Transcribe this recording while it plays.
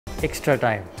Extra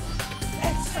time.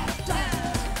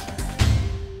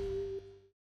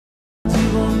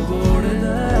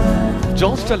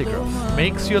 George Telegraph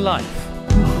makes your life.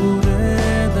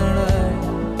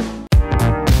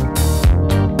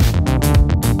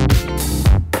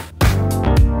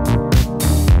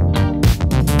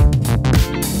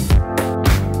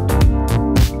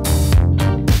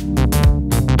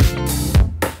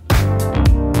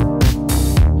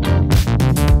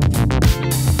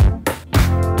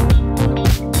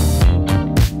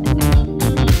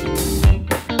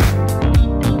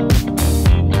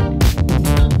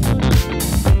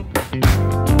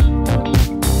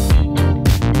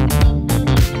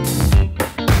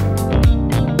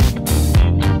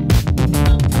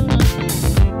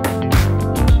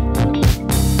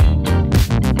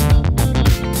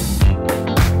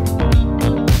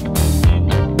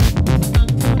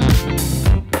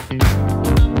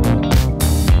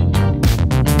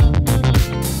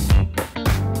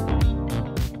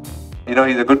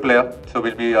 He's a good player, so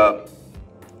we'll be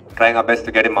trying our best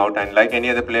to get him out. And like any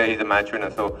other player, he's a match winner.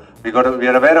 So we are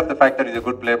aware of the fact that he's a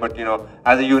good player, but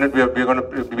as a unit, we're going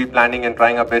to be planning and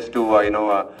trying our best to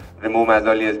remove him as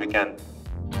early as we can.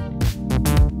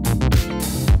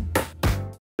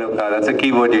 That's a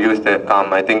key word you used there,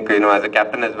 calm. I think as a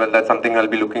captain as well, that's something I'll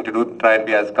be looking to do. Try and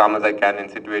be as calm as I can in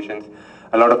situations.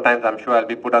 A lot of times, I'm sure I'll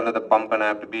be put under the pump, and I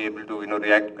have to be able to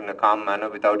react in a calm manner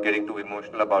without getting too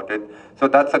emotional about it. So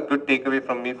that's a good takeaway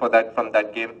from me from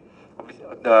that game.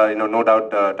 No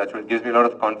doubt, Touchwood gives me a lot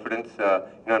of confidence,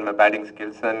 in my batting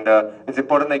skills, and it's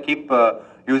important I keep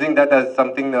using that as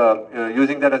something,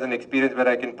 using that as an experience where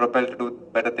I can propel to do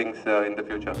better things in the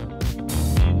future.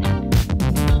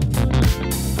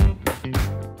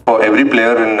 For every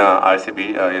player in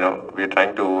RCB, we're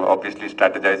trying to obviously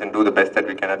strategize and do the best that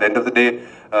we can. At the end of the day,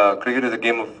 cricket is a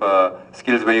game of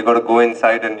skills where you got to go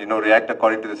inside and react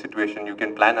according to the situation. You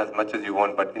can plan as much as you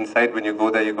want, but inside when you go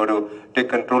there, you got to take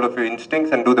control of your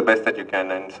instincts and do the best that you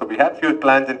can. And so we have few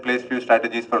plans in place, few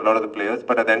strategies for a lot of the players.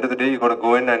 But at the end of the day, you got to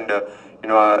go in and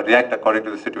react according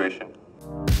to the situation.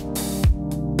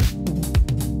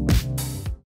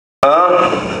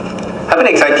 I haven't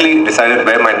exactly decided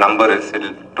where my number is.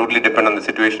 It'll totally depend on the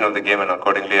situation of the game, and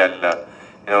accordingly,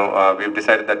 we've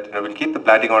decided that we'll keep the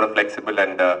batting order flexible,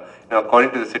 and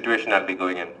according to the situation, I'll be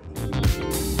going in.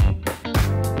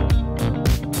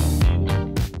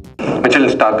 Mitchell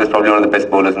Starc is probably one of the best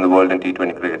bowlers in the world in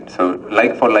T20 cricket. So,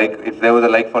 like for like, if there was a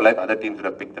like for like, other teams would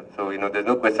have picked them. So, there's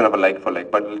no question of a like for like.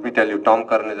 But let me tell you, Tom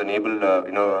Curran is an able,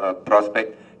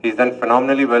 prospect. He's done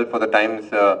phenomenally well for the times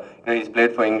he's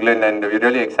played for England, and we're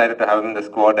really excited to have him in the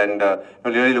squad, and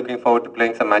we're really looking forward to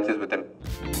playing some matches with him.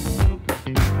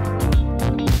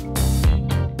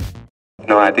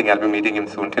 I think I'll be meeting him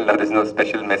soon. Till now, there's no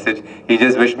special message. He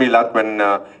just wished me luck when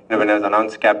when I was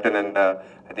announced captain, and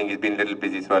I think he's been a little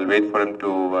busy, so I'll wait for him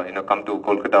to come to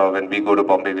Kolkata. When we go to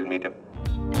Bombay, we'll meet him.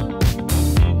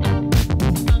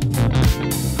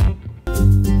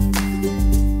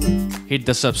 Hit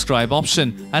the subscribe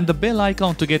option and the bell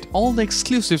icon to get all the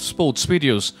exclusive sports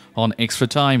videos on Extra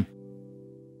Time.